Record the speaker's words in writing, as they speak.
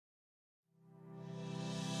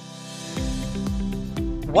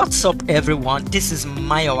What's up, everyone? This is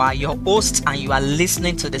Mayowa, your host, and you are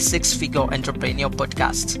listening to the Six Figure Entrepreneur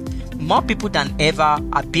Podcast. More people than ever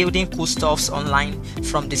are building cool stuffs online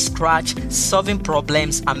from the scratch, solving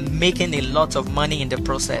problems, and making a lot of money in the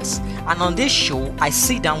process. And on this show, I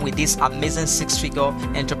sit down with these amazing six-figure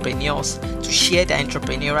entrepreneurs to share their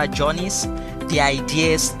entrepreneurial journeys, the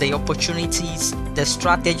ideas, the opportunities, the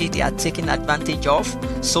strategy they are taking advantage of,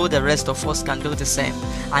 so the rest of us can do the same.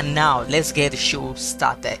 And now, let's get the show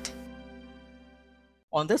started.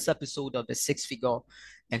 On this episode of the Six Figure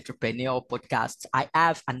Entrepreneur Podcast, I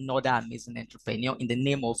have another amazing entrepreneur in the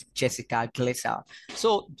name of Jessica Glaser.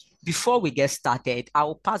 So before we get started, I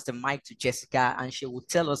will pass the mic to Jessica and she will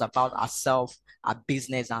tell us about herself, her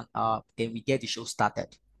business, and then we get the show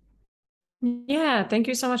started. Yeah, thank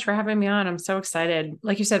you so much for having me on. I'm so excited.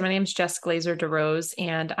 Like you said, my name is Jess Glaser DeRose,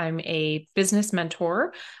 and I'm a business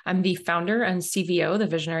mentor. I'm the founder and CVO, the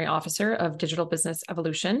visionary officer of Digital Business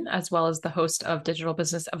Evolution, as well as the host of Digital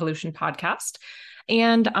Business Evolution podcast.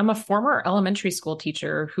 And I'm a former elementary school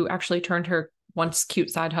teacher who actually turned her once cute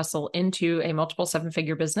side hustle into a multiple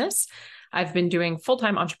seven-figure business. I've been doing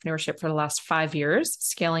full-time entrepreneurship for the last 5 years,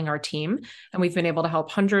 scaling our team, and we've been able to help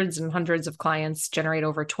hundreds and hundreds of clients generate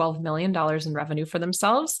over $12 million in revenue for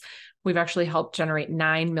themselves. We've actually helped generate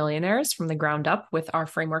 9 millionaires from the ground up with our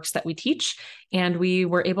frameworks that we teach. And we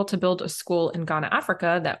were able to build a school in Ghana,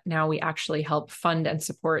 Africa, that now we actually help fund and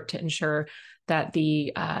support to ensure that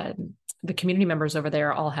the community members over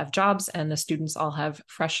there all have jobs and the students all have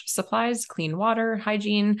fresh supplies, clean water,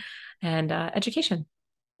 hygiene, and education.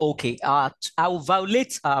 Okay, I will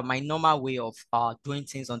violate my normal way of doing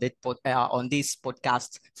things on on this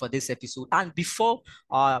podcast for this episode. And before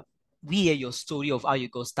we hear your story of how you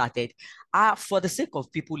got started, for the sake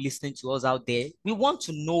of people listening to us out there, we want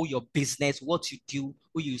to know your business, what you do,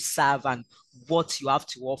 who you serve, and what you have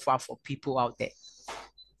to offer for people out there.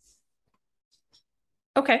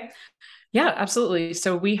 Okay. Yeah, absolutely.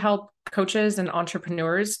 So we help coaches and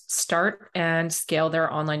entrepreneurs start and scale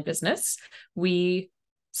their online business. We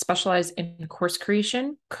specialize in course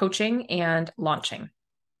creation, coaching, and launching.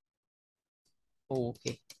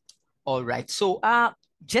 Okay. All right. So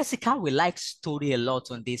Jessica, we like story a lot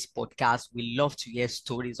on this podcast. We love to hear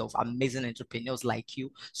stories of amazing entrepreneurs like you.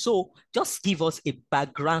 So just give us a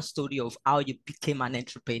background story of how you became an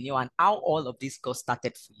entrepreneur and how all of this got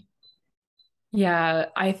started for you. Yeah,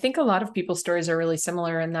 I think a lot of people's stories are really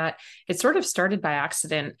similar in that it sort of started by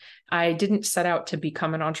accident. I didn't set out to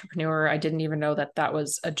become an entrepreneur. I didn't even know that that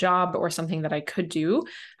was a job or something that I could do.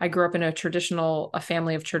 I grew up in a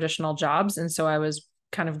family of traditional jobs. And so I was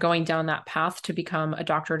kind of going down that path to become a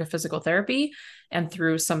doctorate of physical therapy. And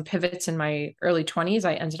through some pivots in my early 20s,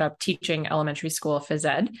 I ended up teaching elementary school phys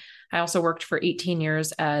ed. I also worked for 18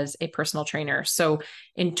 years as a personal trainer. So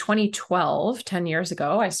in 2012, 10 years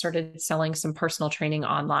ago, I started selling some personal training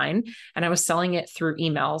online, and I was selling it through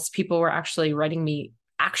emails. People were actually writing me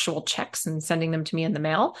actual checks and sending them to me in the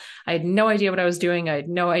mail. I had no idea what I was doing. I had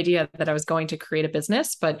no idea that I was going to create a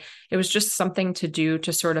business, but it was just something to do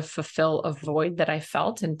to sort of fulfill a void that I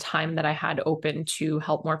felt and time that I had open to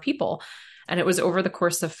help more people. And it was over the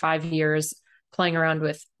course of 5 years playing around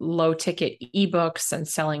with low ticket ebooks and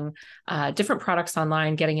selling different products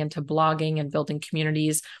online, getting into blogging and building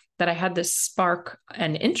communities, that I had this spark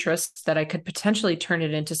and interest that I could potentially turn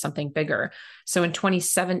it into something bigger. So in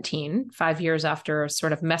 2017, 5 years after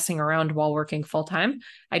sort of messing around while working full time,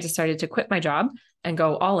 I decided to quit my job and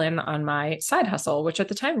go all in on my side hustle, which at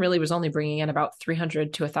the time really was only bringing in about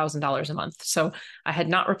 $300 to $1,000 a month. So I had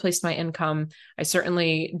not replaced my income. I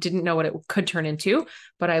certainly didn't know what it could turn into,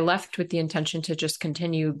 but I left with the intention to just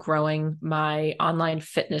continue growing my online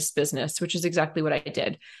fitness business, which is exactly what I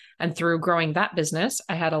did. And through growing that business,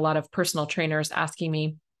 I had a lot of personal trainers asking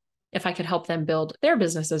me if I could help them build their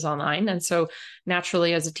businesses online. And so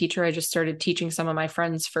naturally, as a teacher, I just started teaching some of my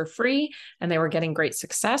friends for free, and they were getting great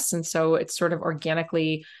success. And so it sort of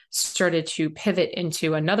organically started to pivot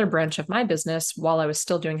into another branch of my business. While I was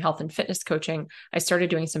still doing health and fitness coaching, I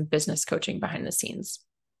started doing some business coaching behind the scenes.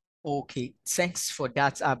 Okay, thanks for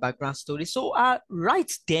that background story. So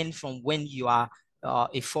right then, from when you are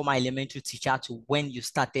a former elementary teacher to when you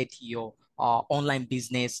started your online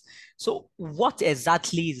business. So what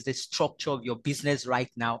exactly is the structure of your business right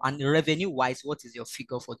now? And revenue-wise, what is your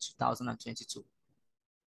figure for 2022?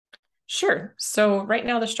 Sure. So right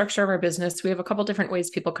now, the structure of our business, we have a couple different ways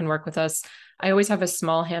people can work with us. I always have a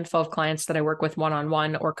small handful of clients that I work with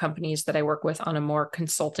one-on-one, or companies that I work with on a more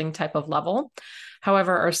consulting type of level.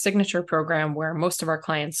 However, our signature program, where most of our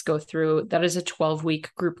clients go through, that is a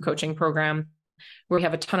 12-week group coaching program where we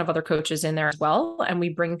have a ton of other coaches in there as well. And we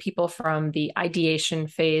bring people from the ideation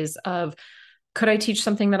phase of could I teach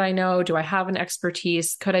something that I know? Do I have an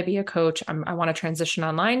expertise? Could I be a coach? I want to transition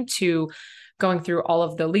online, to going through all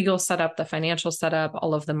of the legal setup, the financial setup,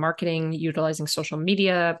 all of the marketing, utilizing social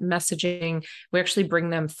media, messaging. We actually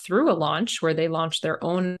bring them through a launch where they launch their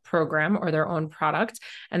own program or their own product.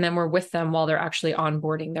 And then we're with them while they're actually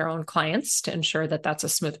onboarding their own clients to ensure that that's a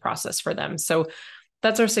smooth process for them. So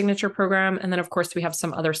that's our signature program. And then, of course, we have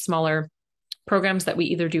some other smaller programs that we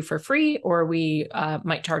either do for free or we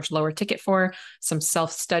might charge lower ticket for, some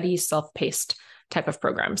self-study, self-paced type of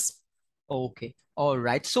programs. Okay. All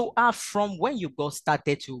right. So, from when you got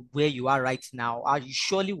started to where you are right now, you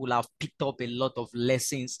surely will have picked up a lot of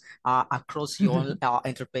lessons across your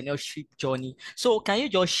entrepreneurship journey. So, can you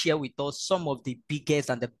just share with us some of the biggest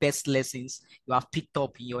and the best lessons you have picked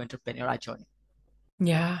up in your entrepreneurial journey?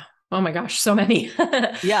 Yeah. Oh my gosh, so many.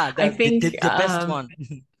 Yeah, I the best one.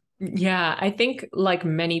 yeah, I think like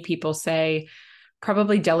many people say,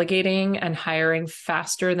 probably delegating and hiring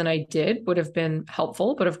faster than I did would have been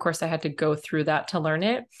helpful. But of course, I had to go through that to learn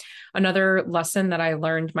it. Another lesson that I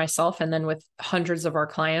learned myself, and then with hundreds of our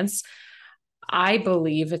clients, I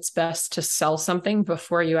believe it's best to sell something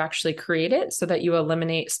before you actually create it so that you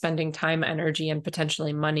eliminate spending time, energy, and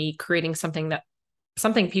potentially money creating something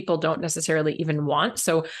people don't necessarily even want.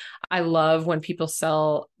 So I love when people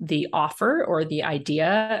sell the offer or the idea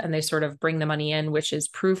and they sort of bring the money in, which is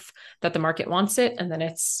proof that the market wants it. And then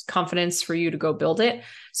it's confidence for you to go build it.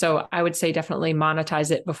 So I would say definitely monetize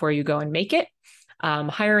it before you go and make it.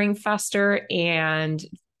 Hiring faster, and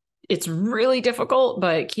it's really difficult,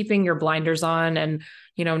 but keeping your blinders on and,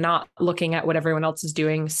 not looking at what everyone else is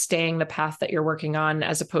doing, staying the path that you're working on,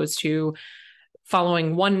 as opposed to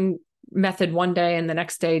following one method one day and the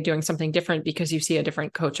next day doing something different because you see a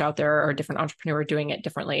different coach out there or a different entrepreneur doing it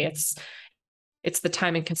differently. It's the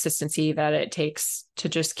time and consistency that it takes to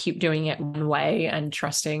just keep doing it one way and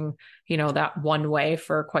trusting, that one way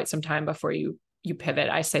for quite some time before you pivot.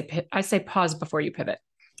 I say pause before you pivot.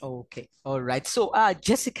 Okay. All right. So,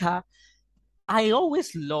 Jessica, I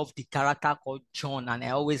always love the character called John, and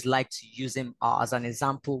I always like to use him as an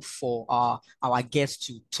example for our guests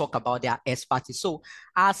to talk about their expertise. So,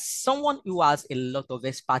 as someone who has a lot of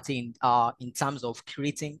expertise in terms of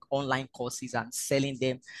creating online courses and selling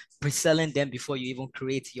them, pre-selling them before you even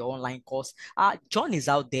create your online course, John is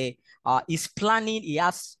out there. He's planning. He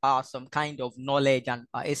has some kind of knowledge and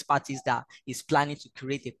expertise that he's planning to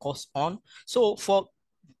create a course on. So, for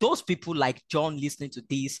those people like John listening to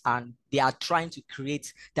this and they are trying to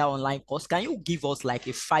create their online course, can you give us like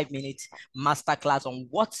a 5 minute masterclass on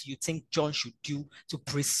what you think John should do to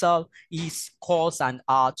pre-sell his course and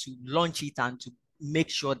to launch it and to make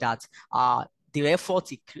sure that the effort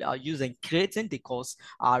he using creating the course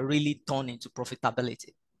are really turned into profitability?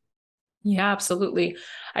 Yeah, absolutely.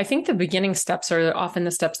 I think the beginning steps are often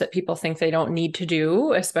the steps that people think they don't need to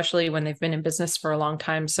do, especially when they've been in business for a long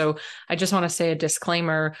time. So I just want to say a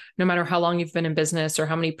disclaimer, no matter how long you've been in business or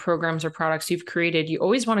how many programs or products you've created, you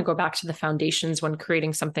always want to go back to the foundations when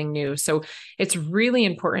creating something new. So it's really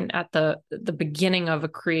important at the beginning of a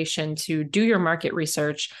creation to do your market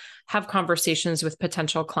research, have conversations with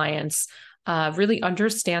potential clients, really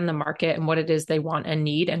understand the market and what it is they want and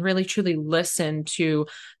need, and really truly listen to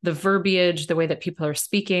the verbiage, the way that people are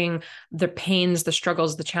speaking, the pains, the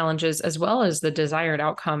struggles, the challenges, as well as the desired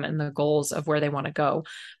outcome and the goals of where they want to go.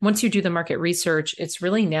 Once you do the market research, it's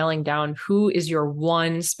really nailing down who is your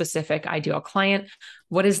one specific ideal client.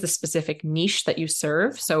 What is the specific niche that you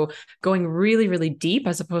serve? So going really, really deep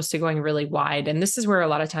as opposed to going really wide. And this is where a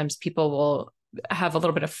lot of times people will have a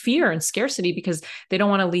little bit of fear and scarcity because they don't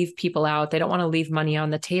want to leave people out. They don't want to leave money on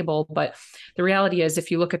the table. But the reality is, if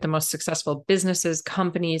you look at the most successful businesses,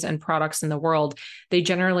 companies, and products in the world, they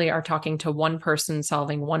generally are talking to one person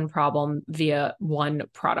solving one problem via one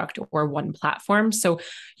product or one platform. So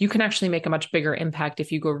you can actually make a much bigger impact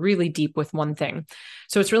if you go really deep with one thing.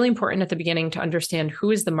 So it's really important at the beginning to understand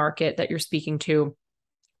who is the market that you're speaking to.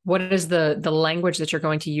 What is the language that you're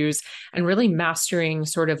going to use, and really mastering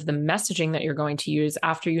sort of the messaging that you're going to use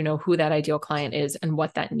after you know who that ideal client is and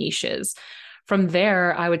what that niche is. From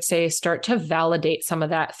there, I would say start to validate some of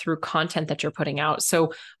that through content that you're putting out.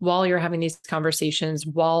 So while you're having these conversations,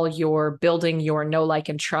 while you're building your know, like,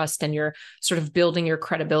 and trust, and you're sort of building your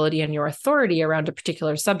credibility and your authority around a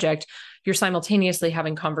particular subject, you're simultaneously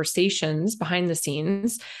having conversations behind the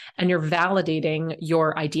scenes, and you're validating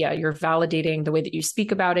your idea. You're validating the way that you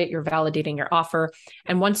speak about it. You're validating your offer.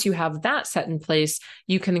 And once you have that set in place,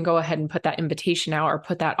 you can go ahead and put that invitation out or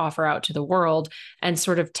put that offer out to the world and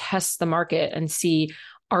sort of test the market and see,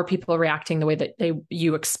 are people reacting the way that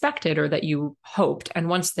you expected or that you hoped? And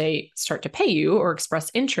once they start to pay you or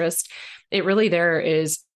express interest, it really there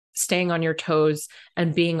is staying on your toes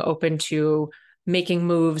and being open to making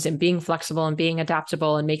moves and being flexible and being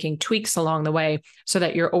adaptable and making tweaks along the way so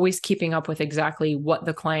that you're always keeping up with exactly what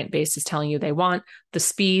the client base is telling you they want, the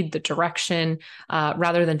speed, the direction,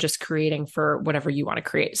 rather than just creating for whatever you want to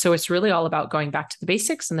create. So it's really all about going back to the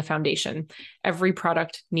basics and the foundation. Every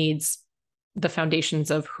product needs the foundations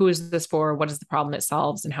of who is this for, what is the problem it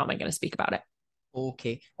solves, and how am I going to speak about it.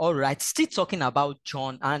 Okay, all right. Still talking about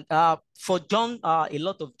John, and for John, a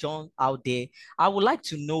lot of John out there, I would like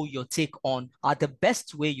to know your take on the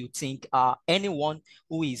best way you think anyone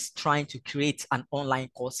who is trying to create an online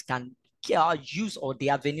course can use, or the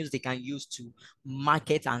avenues they can use to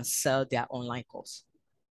market and sell their online course.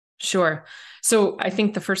 Sure. So I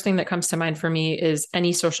think the first thing that comes to mind for me is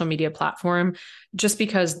any social media platform, just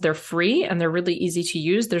because they're free and they're really easy to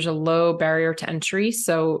use. There's a low barrier to entry.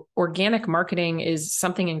 So organic marketing is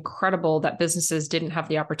something incredible that businesses didn't have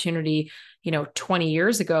the opportunity, 20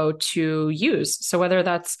 years ago to use. So whether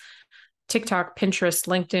that's TikTok, Pinterest,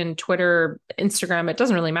 LinkedIn, Twitter, Instagram, it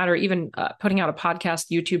doesn't really matter. Even putting out a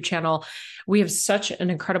podcast, YouTube channel, we have such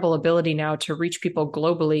an incredible ability now to reach people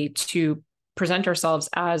globally, to present ourselves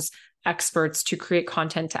as experts, to create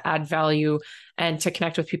content, to add value, and to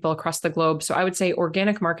connect with people across the globe. So I would say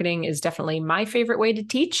organic marketing is definitely my favorite way to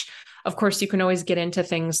teach. Of course, you can always get into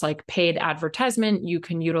things like paid advertisement. You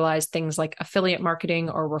can utilize things like affiliate marketing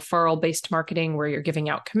or referral-based marketing where you're giving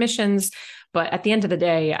out commissions. But at the end of the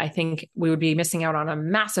day, I think we would be missing out on a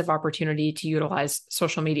massive opportunity to utilize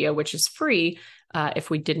social media, which is free, if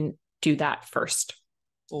we didn't do that first.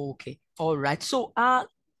 Okay, all right. So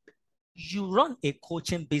you run a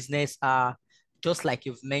coaching business, just like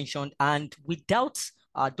you've mentioned, and without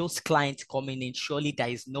those clients coming in, surely there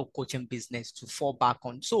is no coaching business to fall back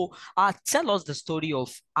on. So tell us the story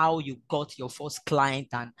of how you got your first client,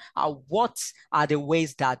 and what are the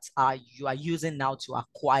ways that you are using now to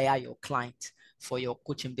acquire your client for your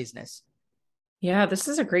coaching business? Yeah, this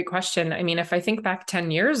is a great question. I mean, if I think back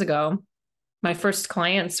 10 years ago, my first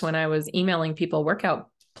clients when I was emailing people workout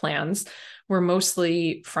plans were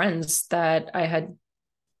mostly friends that I had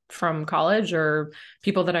from college or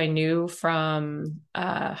people that I knew from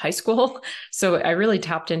high school. So I really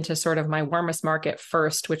tapped into sort of my warmest market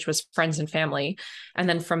first, which was friends and family. And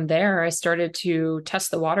then from there, I started to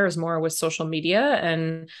test the waters more with social media.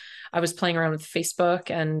 And I was playing around with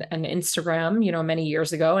Facebook and Instagram, many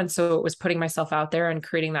years ago. And so it was putting myself out there and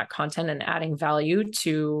creating that content and adding value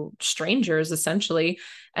to strangers, essentially.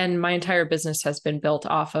 And my entire business has been built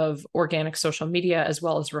off of organic social media as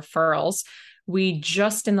well as referrals. We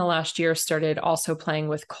just in the last year started also playing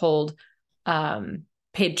with cold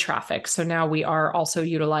paid traffic. So now we are also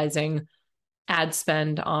utilizing ad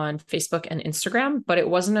spend on Facebook and Instagram, but it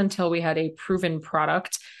wasn't until we had a proven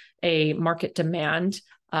product, a market demand,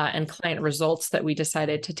 and client results that we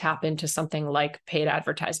decided to tap into something like paid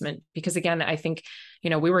advertisement. Because again, I think,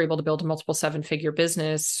 we were able to build a multiple seven-figure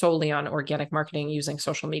business solely on organic marketing using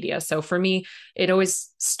social media. So for me, it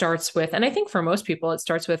always starts with, and I think for most people, it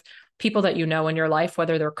starts with people that you know in your life,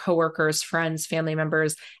 whether they're coworkers, friends, family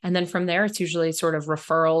members. And then from there, it's usually sort of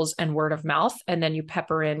referrals and word of mouth. And then you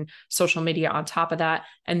pepper in social media on top of that.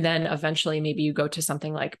 And then eventually maybe you go to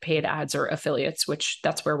something like paid ads or affiliates, which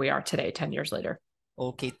that's where we are today, 10 years later.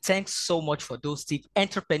 Okay, thanks so much for those tips.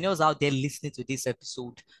 Entrepreneurs out there listening to this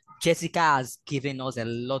episode, Jessica has given us a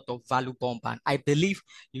lot of value bomb, and I believe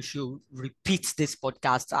you should repeat this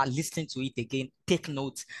podcast, listen to it again, take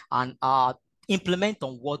notes, and implement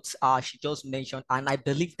on what she just mentioned. And I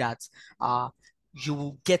believe that you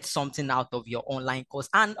will get something out of your online course.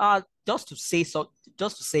 And just to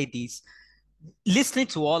say this, listening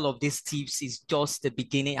to all of these tips is just the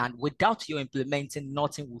beginning, and without you implementing,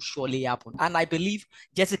 nothing will surely happen. And I believe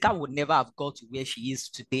Jessica would never have got to where she is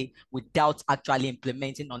today without actually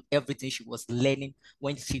implementing on everything she was learning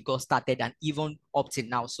when she got started and even up to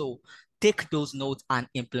now. So take those notes and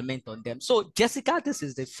implement on them. So Jessica, this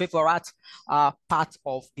is the favorite part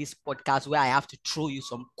of this podcast where I have to throw you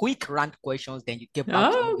some quick rant questions, then you get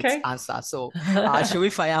back to me with Okay. answers. So should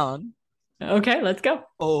we fire on? Okay, let's go.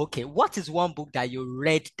 Okay, what is one book that you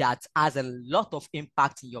read that has a lot of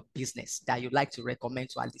impact in your business that you'd like to recommend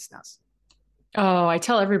to our listeners? Oh, I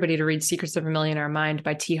tell everybody to read Secrets of a Millionaire Mind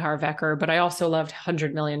by T. Harv Eker, but I also loved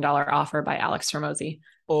 $100 Million Offer by Alex Hormozi.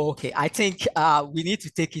 Okay, I think we need to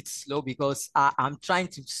take it slow because I'm trying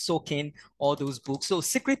to soak in all those books. So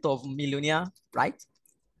Secret of Millionaire, right?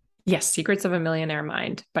 Yes, Secrets of a Millionaire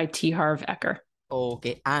Mind by T. Harv Eker.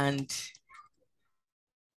 Okay, and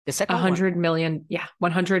the second one? 100 million, yeah,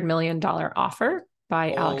 $100 million offer.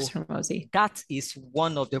 by Alex Oh, Hormozy. that is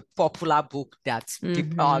one of the popular book that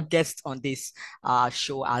Mm-hmm. guests on this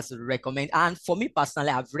show has recommended. And for me personally,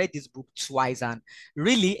 I've read this book twice, and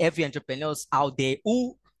really every entrepreneurs out there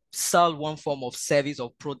who sell one form of service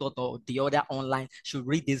or product or the other online should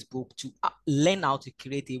read this book to learn how to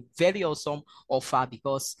create a very awesome offer,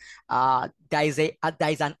 because there is an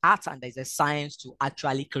art and there is a science to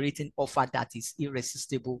actually creating offer that is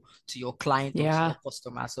irresistible to your client or to your Yeah.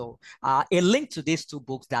 customer. So a link to these two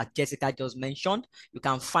books that Jessica just mentioned, you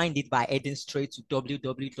can find it by heading straight to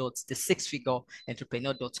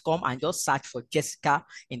www.thesixfigureentrepreneur.com and just search for Jessica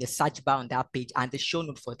in the search bar on that page, and the show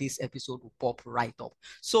note for this episode will pop right up.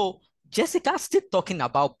 So, Jessica, still talking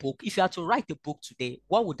about book. If you had to write a book today,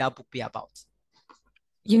 what would that book be about?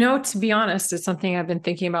 To be honest, it's something I've been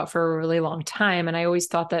thinking about for a really long time. And I always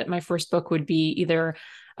thought that my first book would be either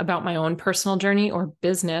about my own personal journey or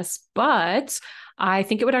business. But I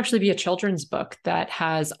think it would actually be a children's book that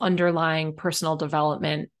has underlying personal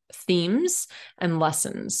development themes and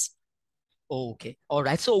lessons. Okay, all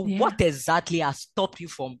right. So, what Yeah. exactly has stopped you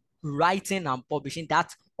from writing and publishing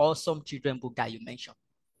that awesome children book that you mentioned?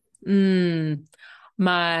 Mm,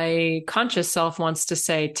 my conscious self wants to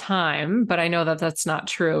say time, but I know that that's not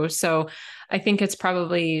true. So I think it's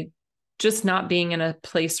probably just not being in a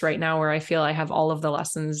place right now where I feel I have all of the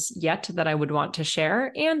lessons yet that I would want to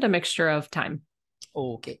share, and a mixture of time.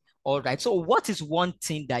 Okay, all right. So, what is one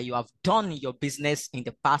thing that you have done in your business in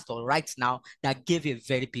the past or right now that gave you a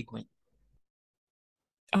very big win?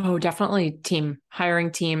 Oh, definitely team, hiring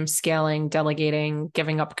team, scaling, delegating,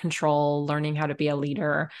 giving up control, learning how to be a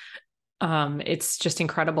leader. It's just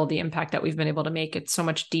incredible the impact that we've been able to make. It's so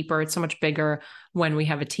much deeper, it's so much bigger when we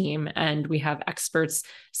have a team and we have experts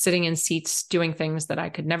sitting in seats doing things that I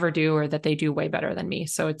could never do or that they do way better than me.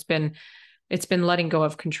 So it's been letting go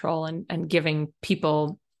of control and giving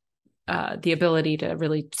people the ability to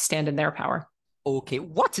really stand in their power. Okay,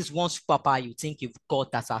 what is one superpower you think you've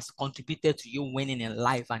got that has contributed to you winning in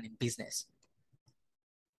life and in business?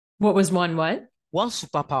 What was one what? One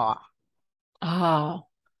superpower. Oh,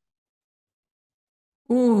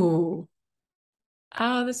 ooh.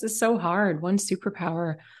 Oh, this is so hard. One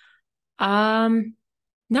superpower. Um,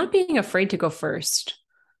 Not being afraid to go first.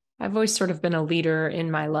 I've always sort of been a leader in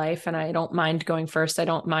my life, and I don't mind going first. I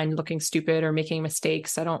don't mind looking stupid or making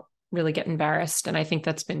mistakes. I don't really get embarrassed. And I think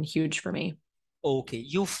that's been huge for me. Okay,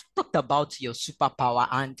 you've talked about your superpower,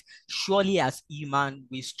 and surely as human,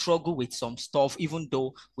 we struggle with some stuff, even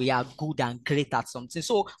though we are good and great at something.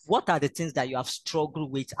 So, what are the things that you have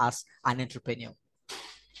struggled with as an entrepreneur?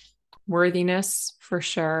 Worthiness, for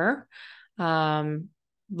sure. Um,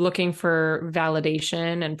 Looking for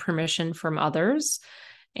validation and permission from others,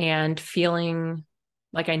 and feeling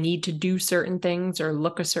like I need to do certain things or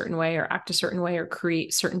look a certain way or act a certain way or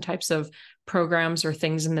create certain types of programs or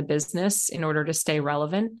things in the business in order to stay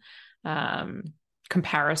relevant. Um,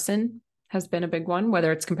 Comparison has been a big one,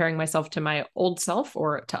 whether it's comparing myself to my old self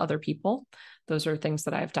or to other people. Those are things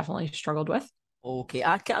that I've definitely struggled with. Okay,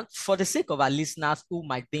 I can, for the sake of our listeners who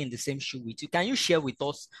might be in the same shoe with you, can you share with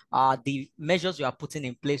us the measures you are putting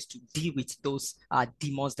in place to deal with those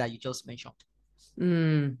demons that you just mentioned?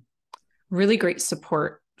 Mm, really great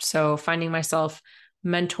support. So finding myself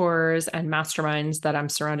mentors and masterminds that I'm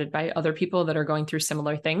surrounded by other people that are going through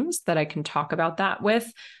similar things that I can talk about that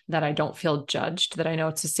with, that I don't feel judged, that I know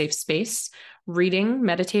it's a safe space. Reading,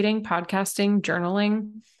 meditating, podcasting,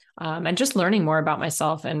 journaling, and just learning more about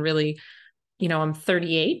myself. And really, I'm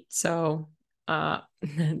 38. So uh,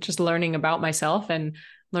 just learning about myself and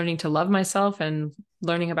learning to love myself and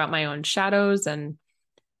learning about my own shadows and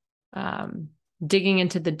um, digging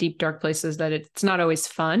into the deep, dark places that it's not always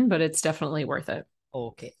fun, but it's definitely worth it.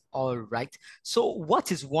 Okay, all right. So,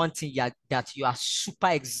 what is one thing that you are super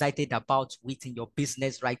excited about within your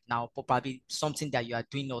business right now? Probably something that you are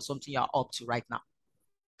doing or something you are up to right now.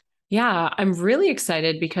 Yeah, I'm really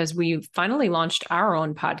excited because we finally launched our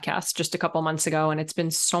own podcast just a couple months ago. And it's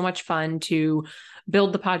been so much fun to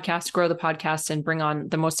build the podcast, grow the podcast, and bring on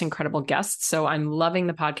the most incredible guests. So I'm loving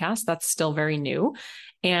the podcast. That's still very new.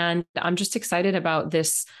 And I'm just excited about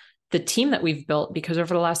the team that we've built, because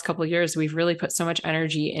over the last couple of years, we've really put so much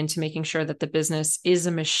energy into making sure that the business is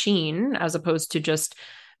a machine as opposed to just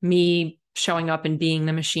me showing up and being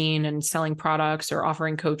the machine and selling products or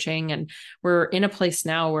offering coaching. And we're in a place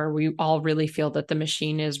now where we all really feel that the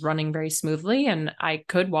machine is running very smoothly, and I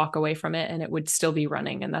could walk away from it and it would still be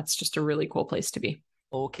running. And that's just a really cool place to be.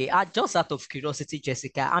 Okay, just out of curiosity,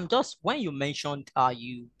 Jessica, I'm just when you mentioned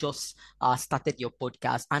you just started your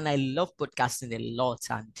podcast, and I love podcasting a lot,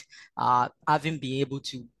 and having been able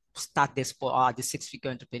to start this the Six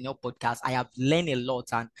Figure Entrepreneur podcast, I have learned a lot,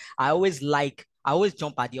 and I always like I always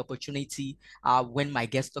jump at the opportunity when my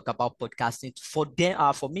guests talk about podcasting for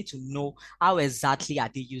them, for me to know how exactly are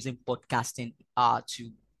they using podcasting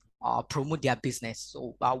to promote their business.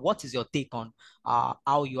 So, what is your take on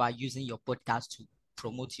how you are using your podcast to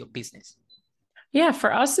promote your business? Yeah,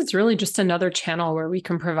 for us, it's really just another channel where we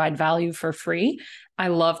can provide value for free. I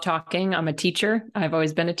love talking. I'm a teacher. I've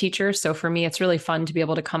always been a teacher. So for me, it's really fun to be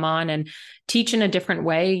able to come on and teach in a different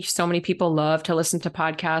way. So many people love to listen to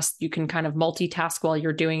podcasts. You can kind of multitask while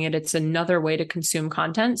you're doing it. It's another way to consume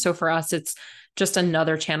content. So for us, it's just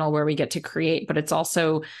another channel where we get to create, but it's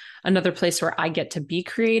also another place where I get to be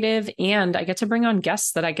creative and I get to bring on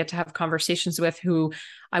guests that I get to have conversations with who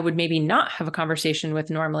I would maybe not have a conversation with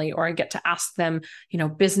normally, or I get to ask them,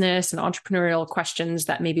 business and entrepreneurial questions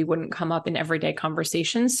that maybe wouldn't come up in everyday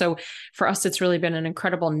conversations. So for us, it's really been an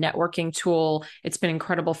incredible networking tool. It's been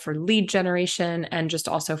incredible for lead generation and just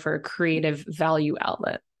also for a creative value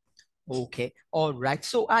outlet. Okay, all right.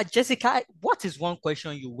 So, Jessica, what is one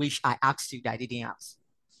question you wish I asked you that I didn't ask?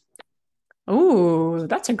 Oh,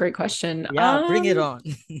 that's a great question. Yeah, bring it on.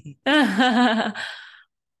 I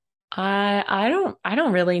I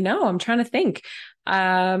don't really know. I'm trying to think.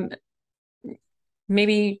 Um,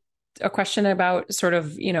 Maybe a question about sort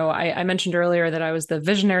of, I mentioned earlier that I was the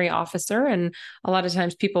visionary officer, and a lot of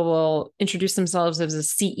times people will introduce themselves as a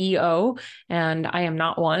CEO, and I am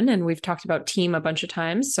not one. And we've talked about team a bunch of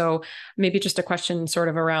times. So maybe just a question sort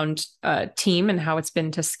of around team and how it's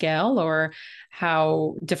been to scale, or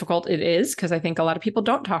how difficult it is, because I think a lot of people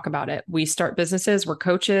don't talk about it. We start businesses, we're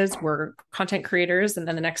coaches, we're content creators, and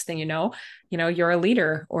then the next thing you're a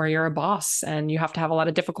leader or you're a boss, and you have to have a lot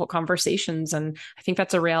of difficult conversations. And I think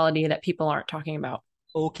that's a reality that people aren't talking about.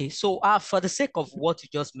 Okay, so for the sake of what you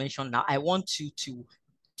just mentioned now, I want you to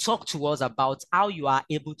talk to us about how you are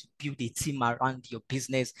able to build a team around your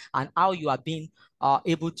business and how you are being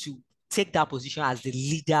able to take that position as the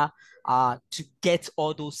leader to get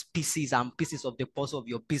all those pieces and pieces of the puzzle of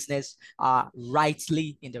your business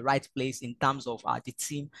rightly in the right place in terms of the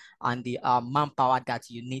team and the manpower that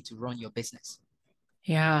you need to run your business.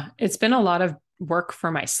 Yeah, it's been a lot of work for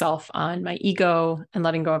myself on my ego and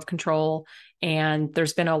letting go of control. And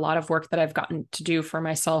there's been a lot of work that I've gotten to do for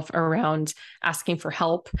myself around asking for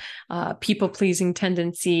help, people pleasing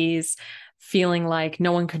tendencies, feeling like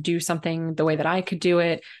no one could do something the way that I could do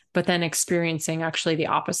it, but then experiencing actually the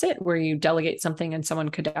opposite, where you delegate something and someone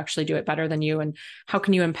could actually do it better than you. And how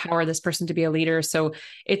can you empower this person to be a leader? So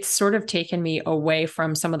it's sort of taken me away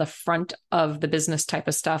from some of the front of the business type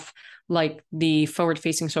of stuff, like the forward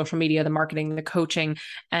facing social media, the marketing, the coaching.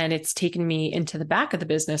 And it's taken me into the back of the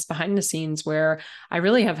business behind the scenes, where I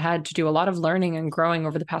really have had to do a lot of learning and growing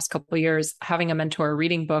over the past couple of years, having a mentor,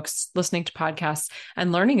 reading books, listening to podcasts,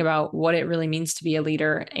 and learning about what it really means to be a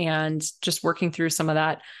leader, and just working through some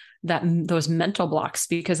of those mental blocks,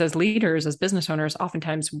 because as leaders, as business owners,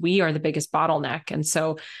 oftentimes we are the biggest bottleneck. And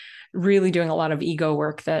so really doing a lot of ego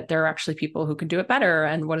work, that there are actually people who can do it better.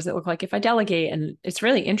 And what does it look like if I delegate? And it's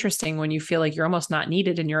really interesting when you feel like you're almost not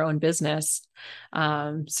needed in your own business.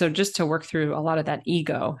 So just to work through a lot of that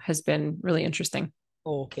ego has been really interesting.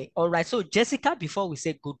 Okay, all right. So, Jessica, before we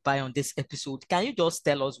say goodbye on this episode, can you just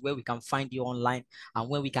tell us where we can find you online and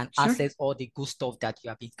where we can Sure. access all the good stuff that you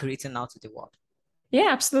have been creating out to the world? Yeah,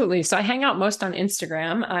 absolutely. So I hang out most on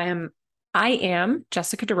Instagram. I am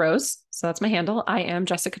Jessica DeRose. So that's my handle. I am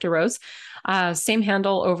Jessica DeRose. Same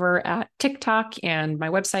handle over at TikTok, and my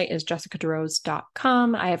website is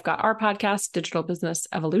jessicadерose.com. I have got our podcast, Digital Business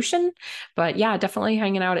Evolution. But yeah, definitely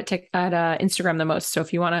hanging out at Instagram the most. So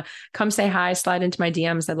if you want to come say hi, slide into my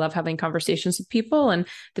DMs. I love having conversations with people. And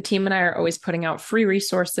the team and I are always putting out free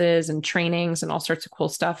resources and trainings and all sorts of cool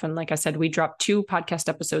stuff. And like I said, we drop 2 podcast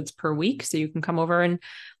episodes per week. So you can come over and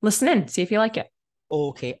listen in, see if you like it.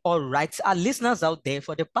 Okay, all right. Our listeners out there,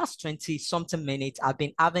 for the past 20 something minutes, I've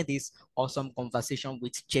been having this awesome conversation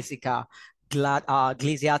with Jessica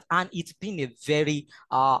Glazier, and it's been a very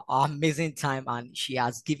amazing time. And she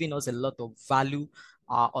has given us a lot of value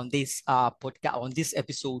on this podcast, on this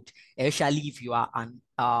episode, especially if you are an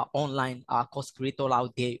online course creator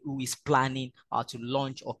out there who is planning to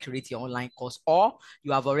launch or create your online course, or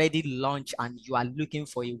you have already launched and you are looking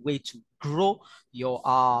for a way to grow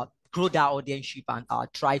that audienceship and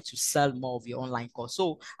try to sell more of your online course.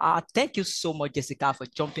 So thank you so much, Jessica, for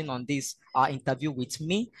jumping on this interview with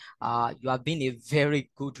me. You have been a very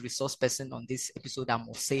good resource person on this episode, I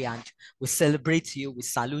must say, and we celebrate you, we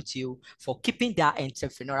salute you for keeping that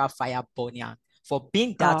entrepreneurial fire burning, and for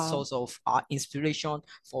being that Uh, source of inspiration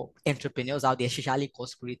for entrepreneurs out there, especially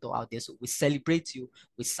course creators out there. So we celebrate you,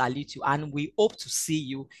 we salute you, and we hope to see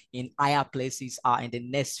you in higher places in the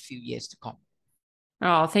next few years to come.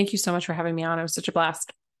 Oh, thank you so much for having me on. It was such a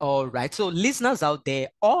blast. All right. So, listeners out there,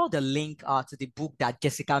 all the link to the book that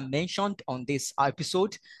Jessica mentioned on this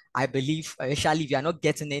episode, I believe, especially if you are not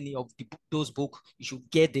getting any of those books, you should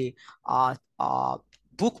get the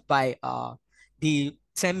book by the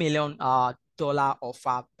 $10 million dollar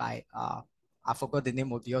offer by I forgot the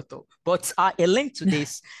name of the author, but a link to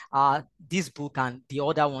this book and the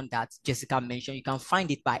other one that Jessica mentioned, you can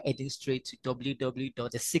find it by heading straight to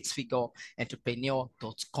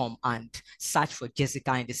www.thesixfigureentrepreneur.com and search for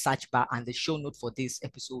Jessica in the search bar, and the show note for this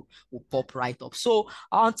episode will pop right up. So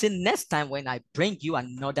until next time, when I bring you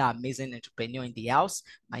another amazing entrepreneur in the house,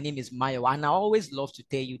 my name is Mayo, and I always love to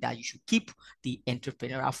tell you that you should keep the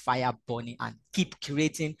entrepreneurial fire burning and keep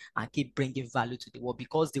creating and keep bringing value to the world,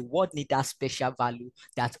 because the world needs that special value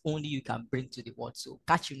that only you can bring to the world. So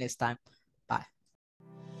catch you next time. Bye.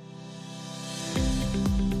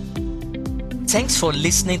 Thanks for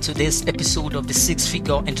listening to this episode of the Six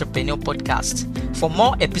Figure Entrepreneur Podcast. For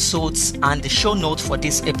more episodes and the show notes for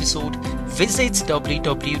this episode, visit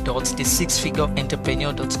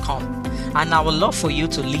www.thesixfigureentrepreneur.com. And I would love for you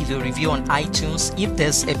to leave a review on iTunes if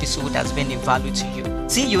this episode has been of value to you.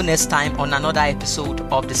 See you next time on another episode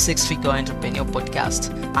of the Six Figure Entrepreneur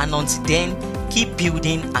Podcast. And until then, keep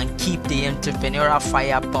building and keep the entrepreneurial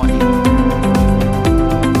fire burning.